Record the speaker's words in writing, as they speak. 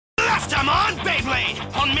Them on Beyblade!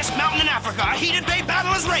 On Mist Mountain in Africa, a heated Bey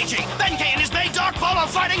battle is raging. Benkei and his Bey Dark Ball are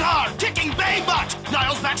fighting hard, kicking Bey butt.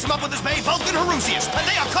 Niles backs him up with his Bey Vulcan Harusius, and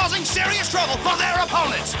they are causing serious trouble for their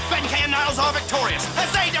opponents. Benkei and Niles are victorious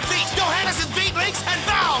as they defeat Johannes' Beat Links and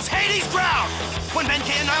Val's Hades Brown. When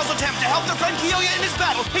Benkei and Niles attempt to help their friend Keelia in his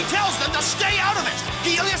battle, he tells them to stay out of it.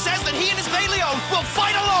 Keelia says that he and his Bey Leon will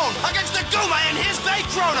fight alone against Aguma and his Bey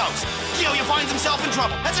Kronos. Keelia finds himself in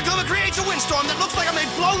trouble as Aguma creates a windstorm that looks like a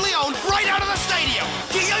blown Leon right out of the stadium.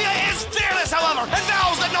 Keelia is fearless, however, and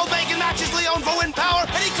vows that no Bey can match his Leon for wind power,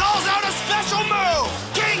 and he calls out a special move,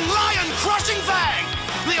 King Lion Crushing Fang.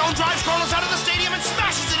 Leon drives Kronos out of the stadium and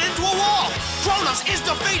smashes it into a wall. Kronos is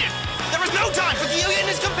defeated. There is no time for Keelia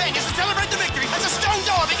and his companions to celebrate the victory as a stone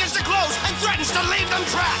door begins to close and threatens to leave them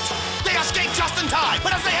trapped. They escape just in time,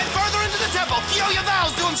 but as they head further into the temple, Keelia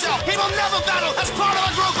vows to himself he will never battle as part of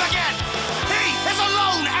a group again. He is a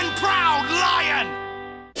lone and proud lion.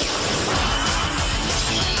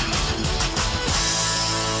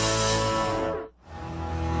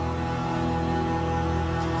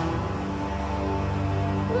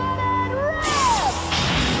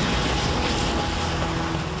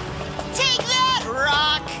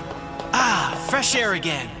 Fresh air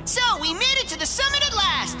again. So, we made it to the summit at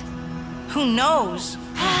last! Who knows?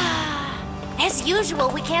 As usual,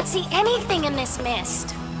 we can't see anything in this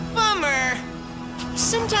mist. Bummer.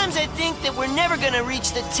 Sometimes I think that we're never gonna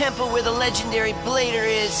reach the temple where the legendary Blader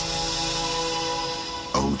is.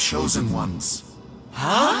 Oh, chosen ones.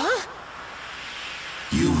 Huh?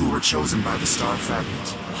 You who were chosen by the star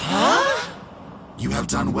fragment. Huh? You have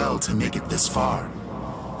done well to make it this far.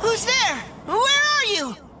 Who's there? Where are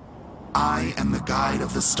you? I am the guide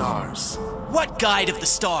of the stars. What guide of the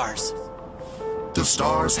stars? The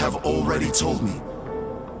stars have already told me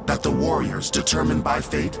that the warriors determined by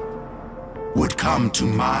fate would come to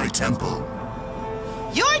my temple.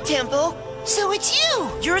 Your temple? So it's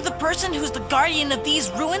you! You're the person who's the guardian of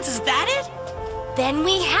these ruins, is that it? Then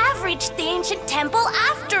we have reached the ancient temple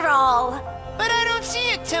after all. But I don't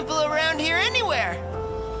see a temple around here anywhere.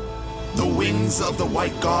 The wings of the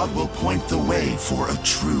White God will point the way for a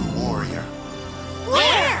true warrior.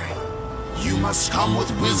 Where? You must come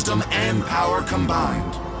with wisdom and power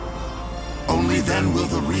combined. Only then will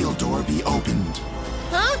the real door be opened.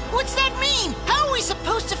 Huh? What's that mean? How are we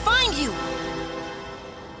supposed to find you?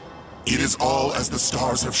 It is all as the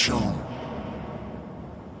stars have shown.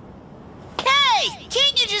 Hey!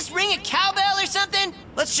 Can't you just ring a cowbell or something?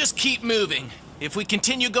 Let's just keep moving. If we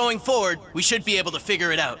continue going forward, we should be able to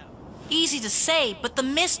figure it out. Easy to say, but the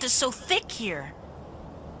mist is so thick here.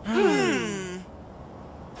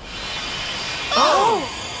 Oh!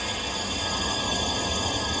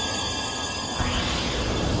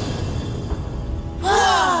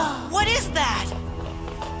 Whoa! What is that?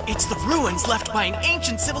 It's the ruins left by an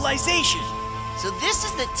ancient civilization. So this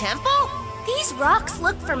is the temple? These rocks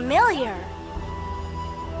look familiar.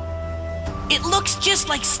 It looks just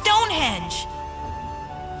like Stonehenge.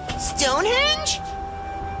 Stonehenge?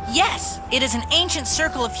 Yes, it is an ancient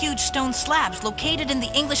circle of huge stone slabs located in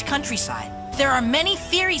the English countryside. There are many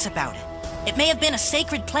theories about it. It may have been a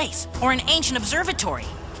sacred place or an ancient observatory.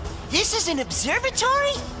 This is an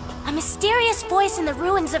observatory? A mysterious voice in the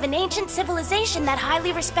ruins of an ancient civilization that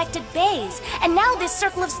highly respected Beys, and now this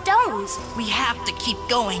circle of stones. We have to keep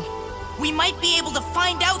going. We might be able to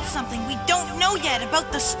find out something we don't know yet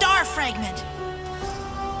about the star fragment.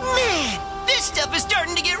 Man, this stuff is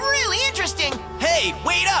starting to get really interesting. Hey,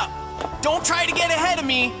 wait up! Don't try to get ahead of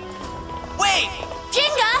me. Wait!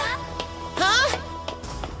 Jinga! Huh?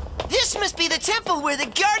 This must be the temple where the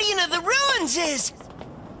Guardian of the Ruins is!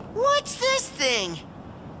 What's this thing?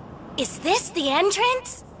 Is this the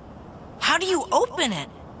entrance? How do you open it?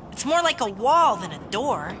 It's more like a wall than a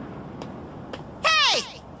door. Hey!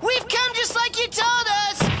 We've come just like you told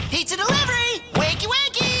us! Pizza delivery! Wakey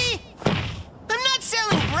wakey! I'm not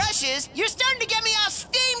selling brushes. You're starting to get me all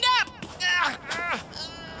steamed up!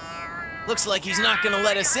 Looks like he's not gonna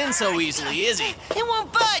let us in so easily, is he? It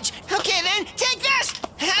won't budge! Okay then, take this!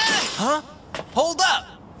 Huh? Hold up!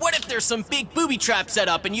 What if there's some big booby trap set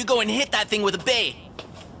up and you go and hit that thing with a bait?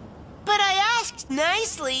 But I asked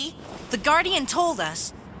nicely. The Guardian told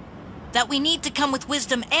us that we need to come with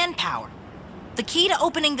wisdom and power. The key to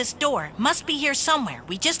opening this door must be here somewhere.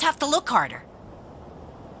 We just have to look harder.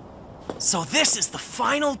 So this is the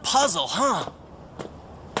final puzzle, huh?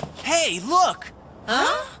 Hey, look!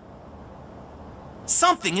 Huh?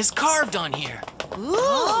 Something is carved on here.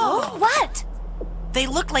 Ooh! What? They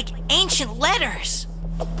look like ancient letters.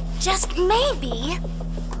 Just maybe.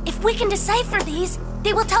 If we can decipher these,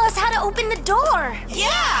 they will tell us how to open the door.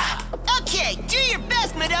 Yeah! Okay, do your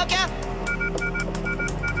best, Madoka!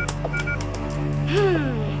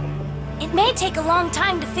 It may take a long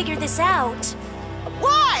time to figure this out.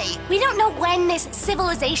 Why? We don't know when this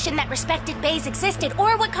civilization that respected Bays existed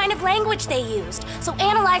or what kind of language they used, so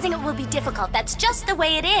analyzing it will be difficult. That's just the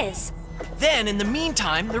way it is. Then, in the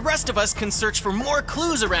meantime, the rest of us can search for more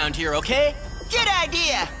clues around here, okay? Good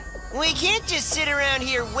idea. We can't just sit around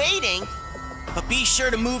here waiting. But be sure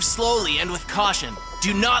to move slowly and with caution.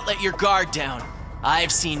 Do not let your guard down.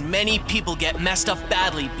 I've seen many people get messed up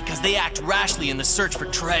badly because they act rashly in the search for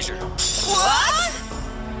treasure. What?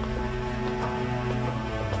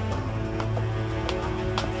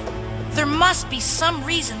 There must be some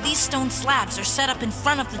reason these stone slabs are set up in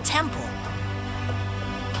front of the temple.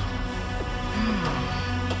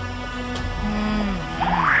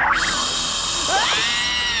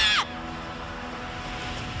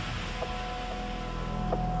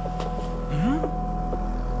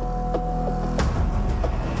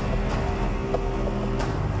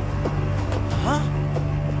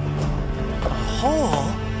 Hole?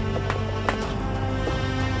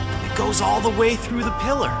 It goes all the way through the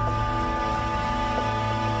pillar.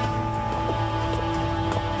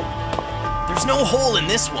 There's no hole in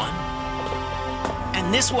this one.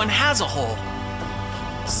 And this one has a hole.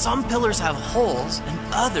 Some pillars have holes and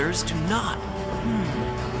others do not.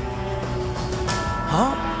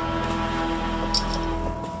 Huh?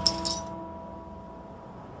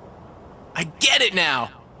 I get it now.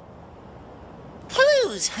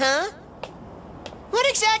 Clues, huh? What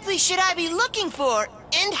exactly should I be looking for,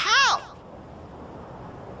 and how?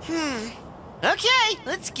 Okay,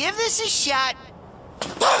 let's give this a shot.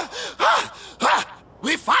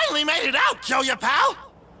 We finally made it out, Kyo-Ya pal!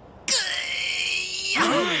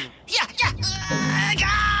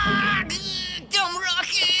 Dumb rock,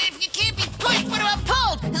 if you can't be pushed, what about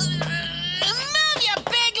pulled? Move, you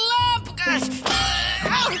big lump!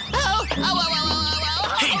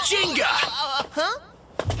 Hey, Jenga! Huh?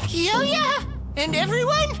 Kyo-Ya? And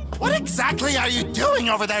everyone? What exactly are you doing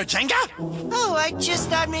over there, Jenga? Oh, I just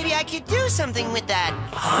thought maybe I could do something with that.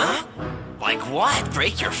 Huh? Like what?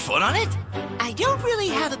 Break your foot on it? I don't really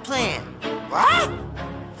have a plan. What?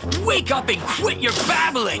 Wake up and quit your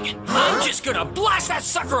babbling! I'm just gonna blast that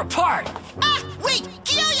sucker apart! Ah, wait,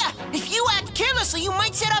 Kyo-Ya! If you act carelessly, you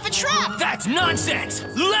might set off a trap! That's nonsense!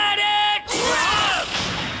 Let it rip!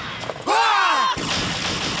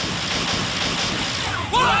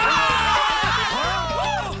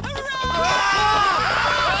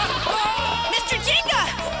 Mr. Jenga!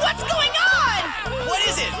 What's going on? What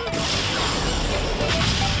is it?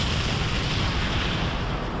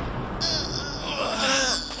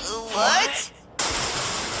 What?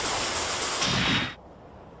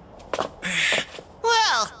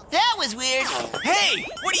 Well, that was weird. Hey,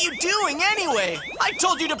 what are you doing anyway? I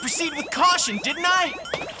told you to proceed with caution, didn't I?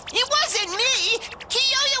 It wasn't me!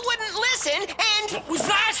 Kyo-Ya wouldn't listen, and... What was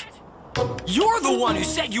that? You're the one who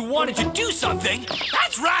said you wanted to do something!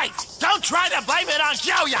 That's right! Don't try to blame it on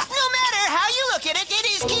Kyo-Ya! No matter how you look at it, it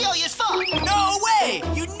is Kyo-Ya's fault. No way!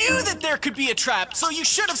 You knew that there could be a trap, so you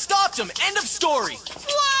should have stopped him. End of story.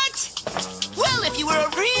 What? Well, if you were a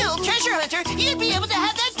real treasure hunter, you'd be able to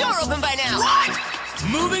have that door open by now. What?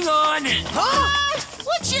 Moving on! Huh?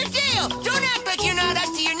 What's your deal? Don't act like you're not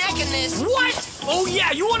up to your neck in this. What? Oh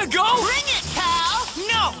yeah, you wanna go? Bring it, pal!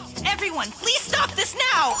 No! Everyone, please stop this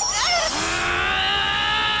now!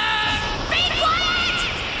 Be quiet!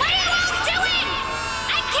 What are you all doing?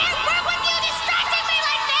 I can't work with you distracting me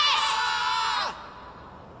like this!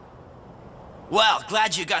 Well,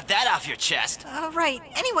 glad you got that off your chest. Right.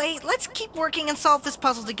 Anyway, let's keep working and solve this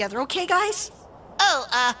puzzle together, okay, guys? Oh,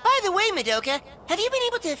 by the way, Madoka, have you been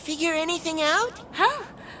able to figure anything out? Huh?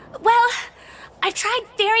 Well, I've tried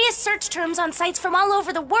various search terms on sites from all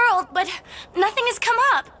over the world, but nothing has come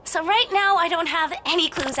up. So right now, I don't have any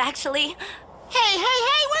clues, actually. Hey,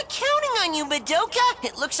 we're counting on you, Madoka.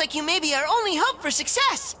 It looks like you may be our only hope for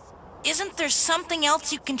success. Isn't there something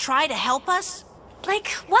else you can try to help us? Like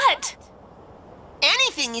what?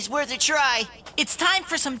 Anything is worth a try. It's time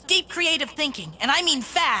for some deep creative thinking, and I mean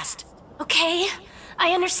fast. Okay,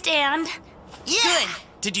 I understand. Yeah. Good.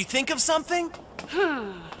 Did you think of something?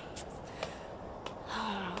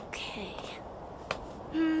 Okay.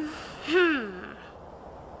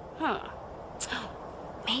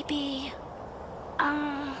 Maybe...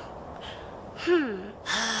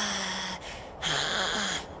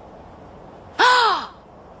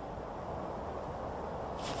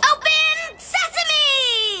 Open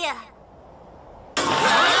sesame!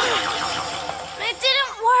 It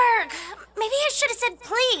didn't work. Maybe I should have said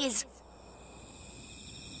please.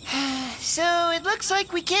 So it looks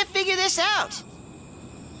like we can't figure this out.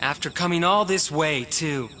 After coming all this way,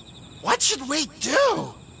 too. What should we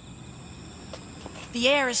do? The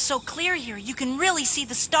air is so clear here, you can really see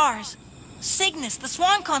the stars. Cygnus, the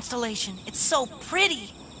swan constellation. It's so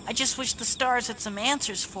pretty. I just wish the stars had some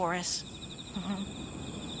answers for us.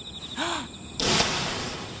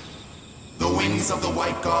 The wings of the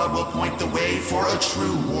white god will point the way for a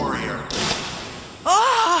true warrior.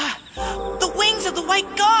 Ah! The wings of the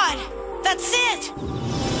white god! That's it!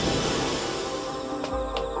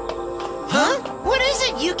 Huh? What is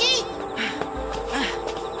it, Yuki?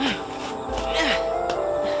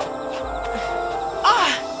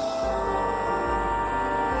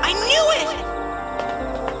 I knew it!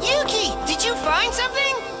 Yuki, did you find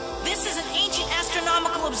something? This is an ancient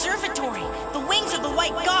astronomical observatory. The wings of the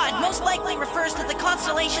white god most likely refers to the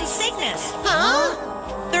constellation Cygnus. Huh?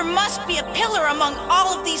 There must be a pillar among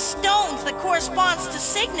all of these stones that corresponds to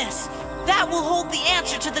Cygnus. That will hold the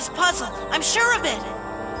answer to this puzzle. I'm sure of it.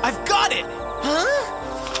 I've got it!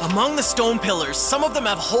 Huh? Among the stone pillars, some of them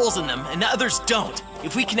have holes in them and others don't.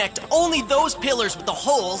 If we connect only those pillars with the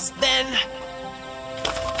holes, then...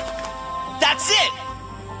 That's it!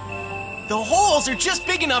 The holes are just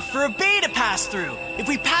big enough for a bay to pass through. If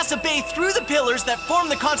we pass a bay through the pillars that form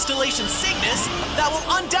the constellation Cygnus, that will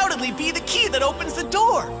undoubtedly be the key that opens the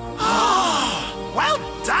door. Well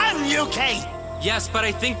done, Yuki! Yes, but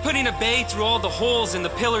I think putting a bay through all the holes in the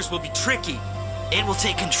pillars will be tricky. It will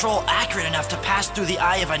take control accurate enough to pass through the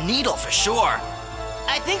eye of a needle for sure.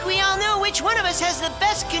 I think we all know which one of us has the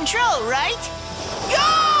best control, right?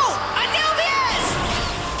 Go! Anubius!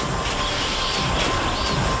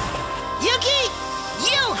 Yuki,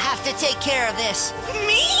 you have to take care of this.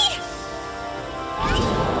 Me?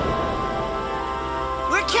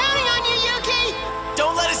 We're counting on you, Yuki!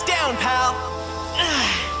 Don't let us down, pal.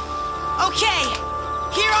 Okay,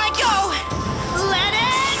 here I go. Let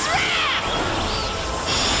us rap!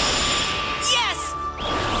 Yes!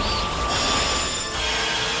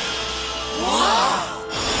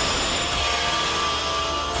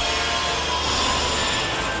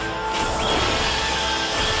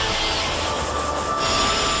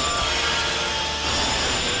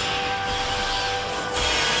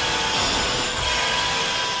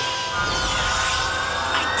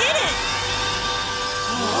 I did it!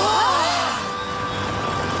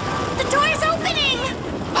 The door's opening!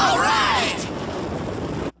 All right!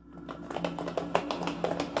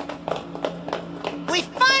 We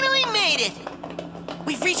finally made it!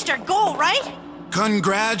 We've reached our goal, right?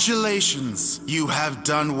 Congratulations. You have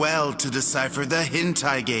done well to decipher the hint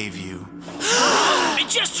I gave you. And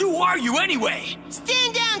just who are you anyway?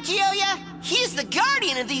 Stand down, Kyoya! He's the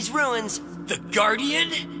guardian of these ruins! The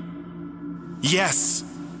Guardian? Yes,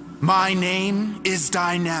 my name is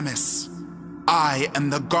Dynamis. I am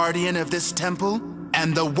the guardian of this temple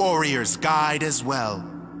and the warrior's guide as well.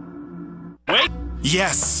 Wait.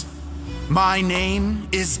 Yes, my name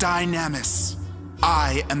is Dynamis.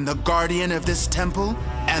 I am the guardian of this temple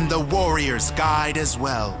and the warrior's guide as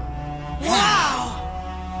well. Wow!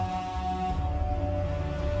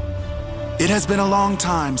 It has been a long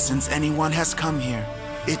time since anyone has come here.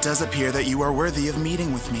 It does appear that you are worthy of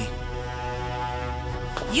meeting with me.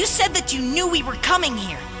 You said that you knew we were coming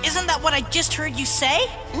here. Isn't that what I just heard you say?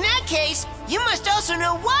 In that case, you must also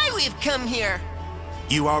know why we've come here.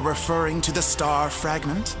 You are referring to the star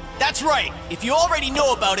fragment? That's right. If you already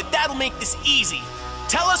know about it, that'll make this easy.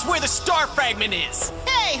 Tell us where the star fragment is.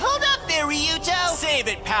 Hey, hold up there, Ryuto! Save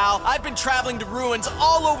it, pal. I've been traveling to ruins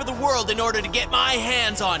all over the world in order to get my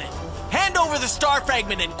hands on it. Hand over the star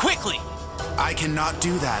fragment and quickly. I cannot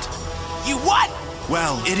do that. You what?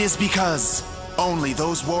 Well, it is because only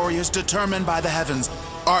those warriors determined by the heavens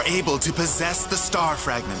are able to possess the star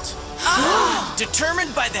fragment.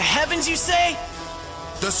 Determined by the heavens, you say?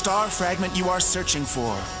 The star fragment you are searching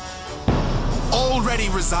for already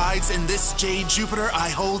resides in this jade Jupiter I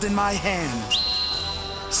hold in my hand.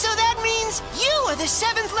 So that means you are the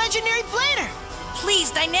 7th legendary blader!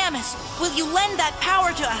 Please, Dynamis, will you lend that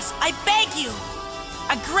power to us? I beg you!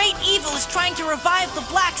 A great evil is trying to revive the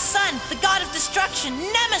Black Sun, the god of destruction,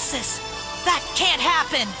 Nemesis! That can't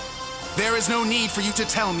happen! There is no need for you to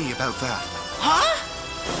tell me about that. Huh?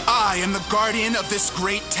 I am the guardian of this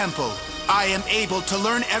great temple. I am able to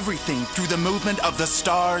learn everything through the movement of the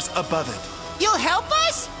stars above it. You'll help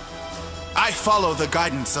us? I follow the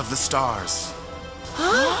guidance of the stars.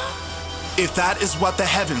 Huh? If that is what the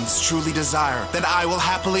heavens truly desire, then I will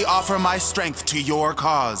happily offer my strength to your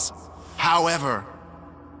cause. However,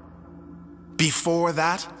 before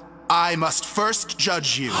that, I must first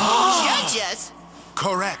judge you. Judge us?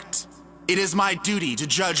 Correct. It is my duty to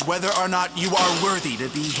judge whether or not you are worthy to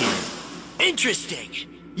be here. Interesting.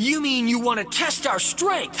 You mean you want to test our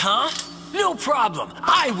strength, huh? No problem.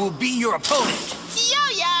 I will be your opponent.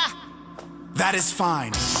 Kyoya! That is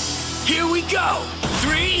fine. Here we go.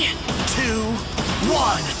 3, 2,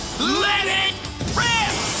 1. let it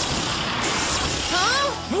rip!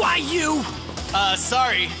 Huh? Why you?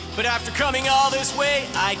 Sorry, but after coming all this way,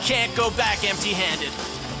 I can't go back empty-handed.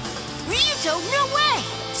 Ryuto, no way!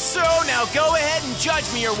 So now go ahead and judge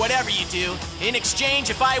me or whatever you do. In exchange,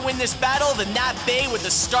 if I win this battle, then that bay with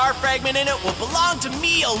the star fragment in it will belong to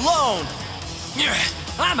me alone.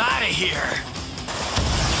 I'm out of here.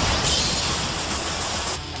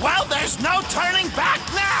 Well, there's no turning back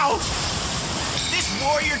now! This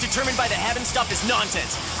warrior determined by the heaven stuff is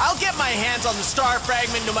nonsense. I'll get my hands on the star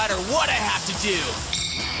fragment no matter what I have to do.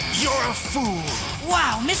 You're a fool.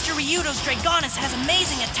 Wow, Mr. Ryuto's Dragonus has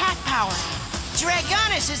amazing attack power.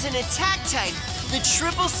 Dragonus is an attack type. The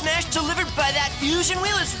triple smash delivered by that fusion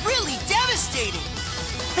wheel is really devastating.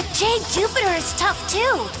 But Jade Jupiter is tough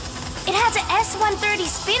too. It has a S-130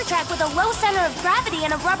 spin track with a low center of gravity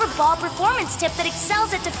and a rubber ball performance tip that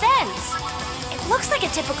excels at defense. It looks like a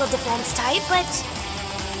typical defense type, but...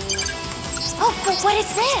 Oh, but what is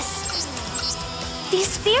this? These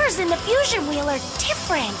spheres in the fusion wheel are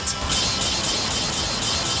different.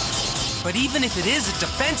 But even if it is a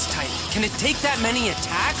defense type, can it take that many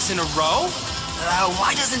attacks in a row?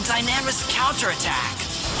 Why doesn't Dynamis counterattack?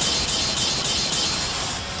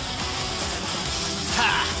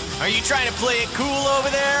 Ha! Are you trying to play it cool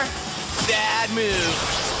over there? Bad move.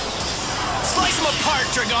 Slice him apart,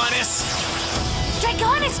 Dragonus!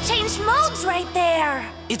 Dragonus changed modes right there.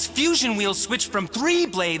 Its fusion wheel switched from 3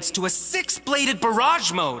 blades to a 6-bladed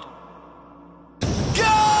barrage mode.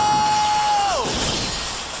 Go!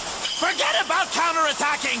 Forget about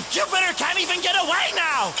counterattacking! Jupiter can't even get away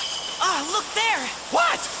now! Ah, look there!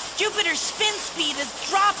 What? Jupiter's spin speed has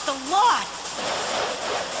dropped a lot.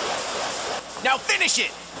 Now finish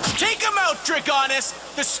it! Take him out, Dragonus!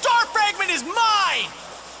 The star fragment is mine!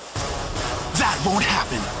 That won't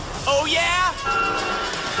happen. Oh yeah?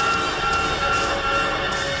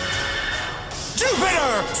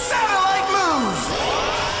 Jupiter! Satellite move!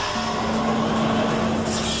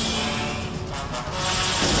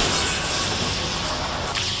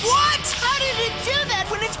 What? How did it do that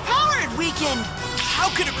when its power had weakened? How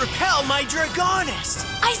could it repel my Dragonus?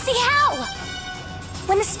 I see how!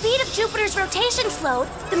 When the speed of Jupiter's rotation slowed,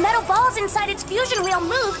 the metal balls inside its fusion wheel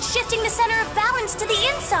moved, shifting the center of balance to the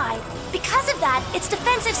inside. Because of that, its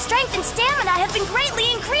defensive strength and stamina have been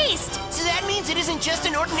greatly increased. So that means it isn't just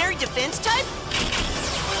an ordinary defense type?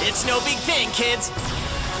 It's no big thing, kids.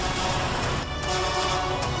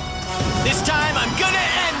 This time, I'm gonna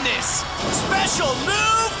end this. Special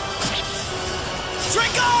move!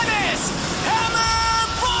 Dragonus! Hammer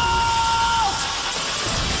Bolt!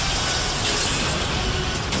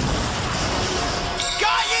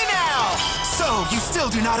 Got you now! So, you still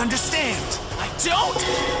do not understand. I don't?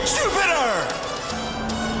 Jupiter!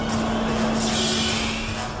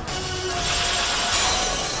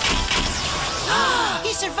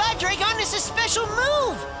 He survived Dragonus' special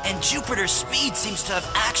move! And Jupiter's speed seems to have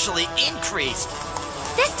actually increased.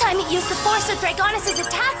 This time it used the force of Dragonus'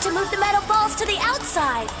 attack to move the metal balls to the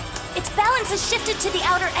outside. Its balance has shifted to the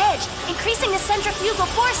outer edge, increasing the centrifugal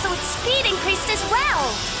force so its speed increased as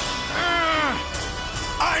well.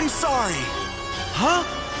 I'm sorry. Huh?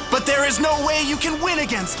 But there is no way you can win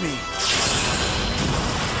against me.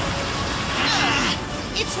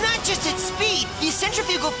 It's not just its speed. The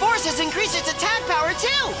centrifugal force has increased its attack power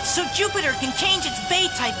too. So Jupiter can change its bay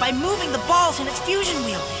type by moving the balls in its fusion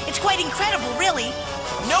wheel. It's quite incredible, really.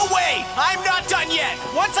 No way! I'm not done yet!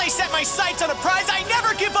 Once I set my sights on a prize, I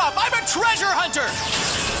never give up! I'm a treasure hunter!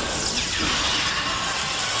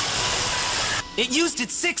 It used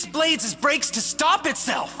its 6 blades as brakes to stop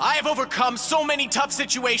itself! I have overcome so many tough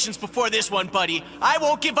situations before this one, buddy. I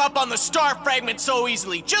won't give up on the star fragment so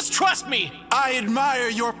easily. Just trust me! I admire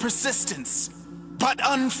your persistence. But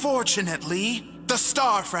unfortunately, the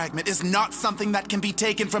star fragment is not something that can be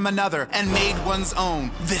taken from another and made one's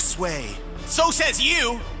own this way. So says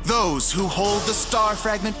you! Those who hold the star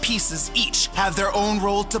fragment pieces each have their own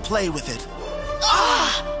role to play with it.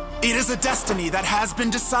 It is a destiny that has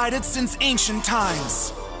been decided since ancient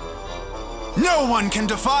times. No one can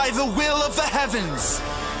defy the will of the heavens.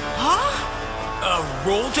 A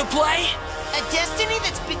role to play? A destiny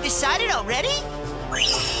that's been decided already?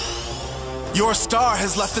 Your star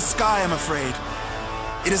has left the sky, I'm afraid.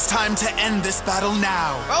 It is time to end this battle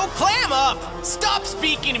now. Oh, clam up! Stop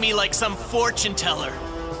speaking to me like some fortune teller.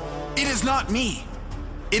 It is not me.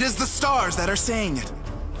 It is the stars that are saying it.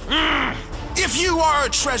 If you are a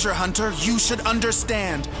treasure hunter, you should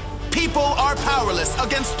understand. People are powerless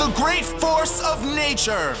against the great force of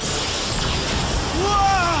nature.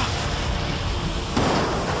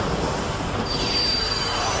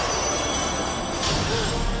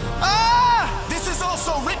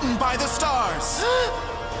 by the stars.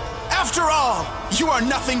 After all, you are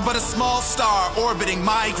nothing but a small star orbiting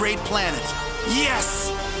my great planet. Yes!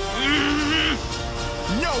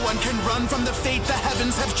 No one can run from the fate the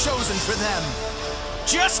heavens have chosen for them.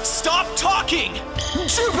 Just stop talking!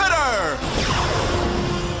 Jupiter!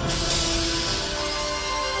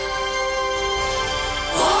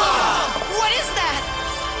 What is that?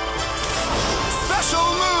 Special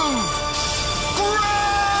move!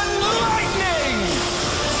 Grand Lightning!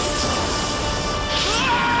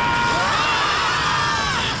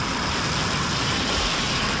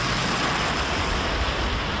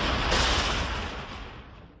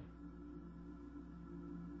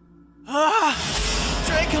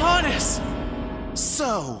 Draconis!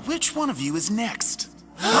 So, which one of you is next?